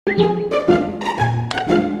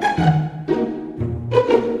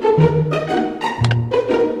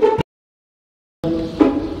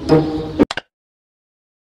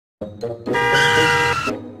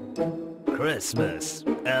Christmas,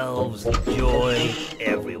 elves, joy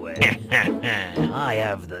everywhere. I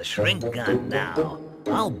have the shrink gun now.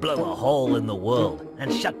 I'll blow a hole in the world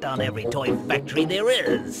and shut down every toy factory there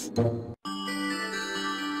is.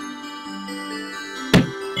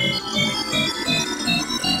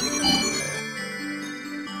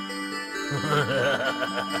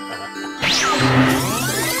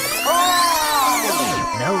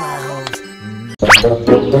 No elves.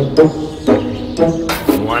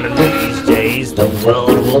 One of these days, the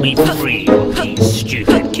world will be free of these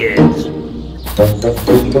stupid kids.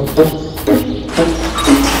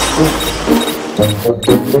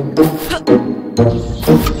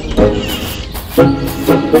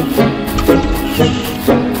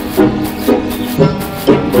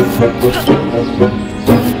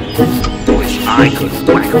 Wish I could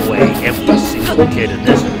whack away every single kid in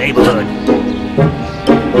this neighborhood.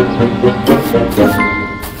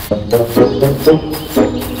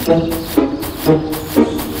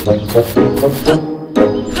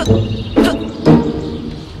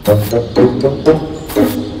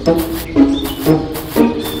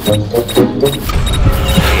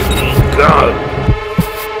 Go!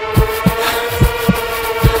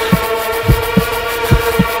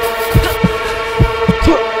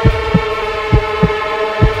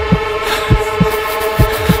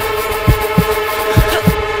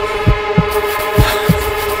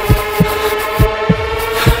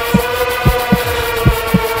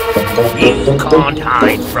 You can't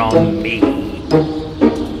hide from me.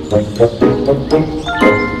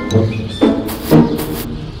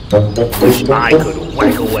 Wish I could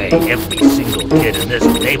whack away every single kid in this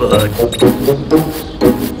neighborhood.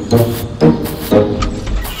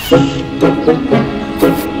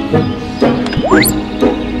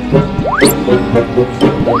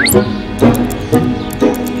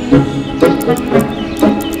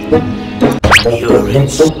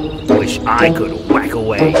 Urines. Wish I could whack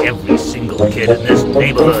away every single kid in this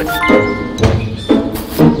neighborhood.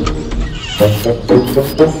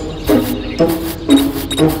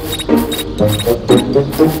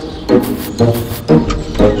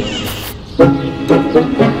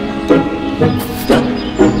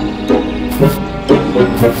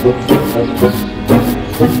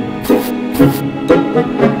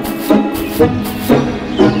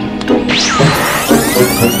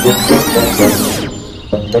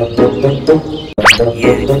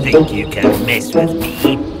 You think you can mess with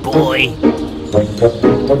me, boy?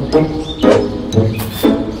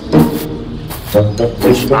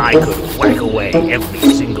 Wish I could whack away every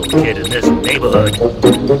single kid in this neighborhood.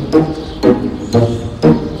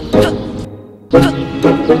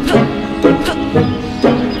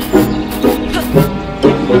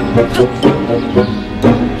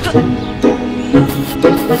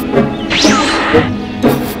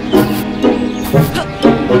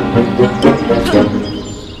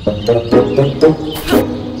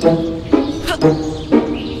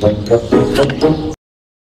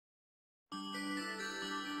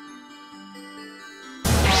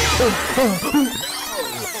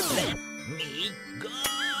 Let me go!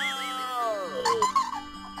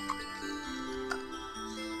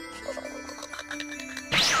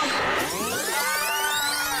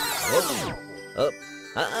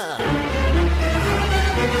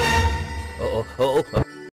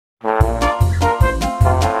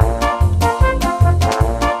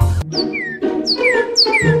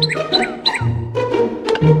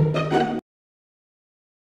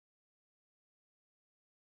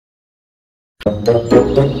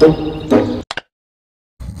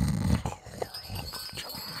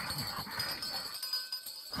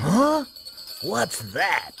 Huh? What's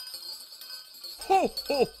that? Ho,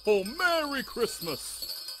 ho, ho! Merry Christmas!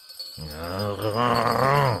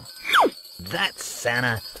 That's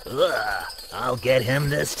Santa. Ugh, I'll get him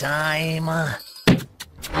this time.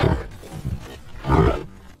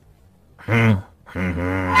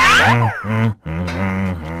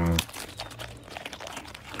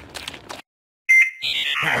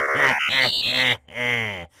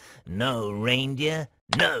 No reindeer,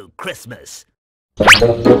 no Christmas.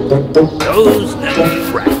 Those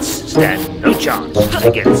little brats stand no chance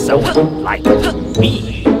against someone like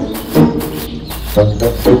me.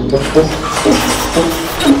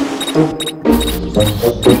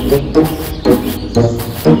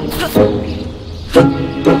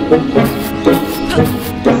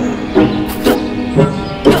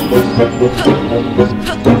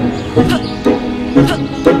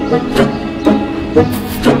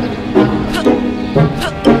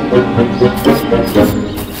 I'll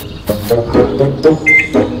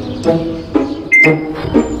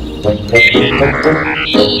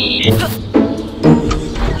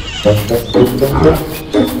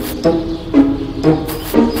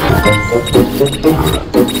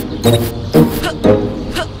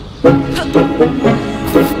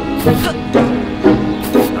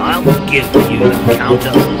give you the count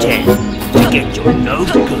of 10 to get your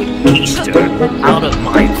no-good keister out of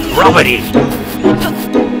my property.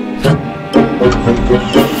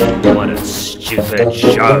 What a stupid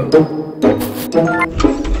show.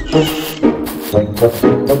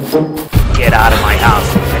 Get out of my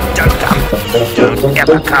house and don't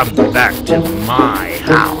ever come back to my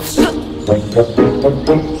house.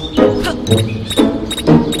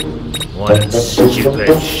 What a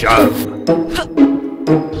stupid show.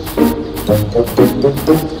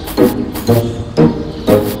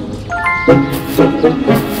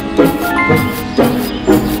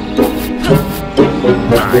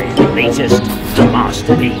 My latest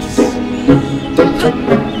masterpiece.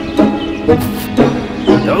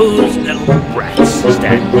 Those little brats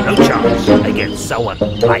stand no chance against someone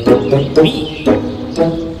like me.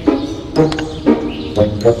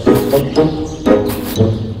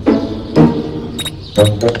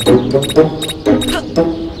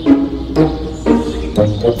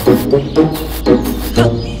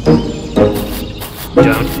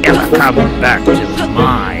 Don't ever come back to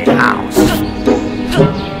my house.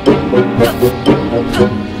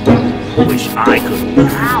 Wish I could.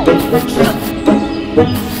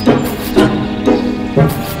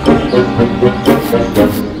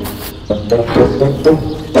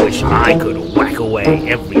 Wish I could whack away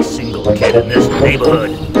every single kid in this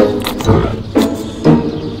neighborhood.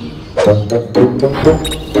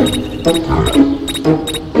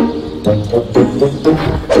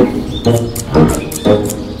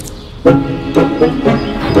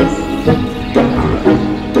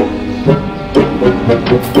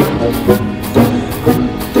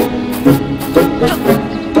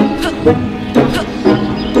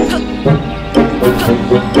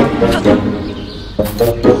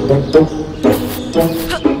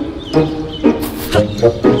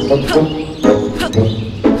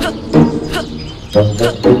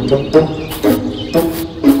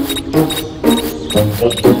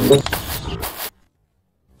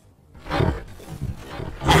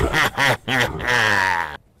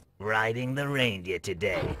 Riding the reindeer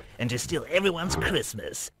today, and to steal everyone's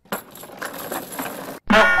Christmas.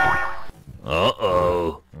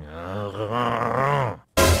 Uh-oh.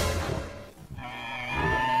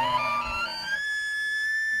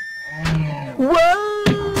 Whoa!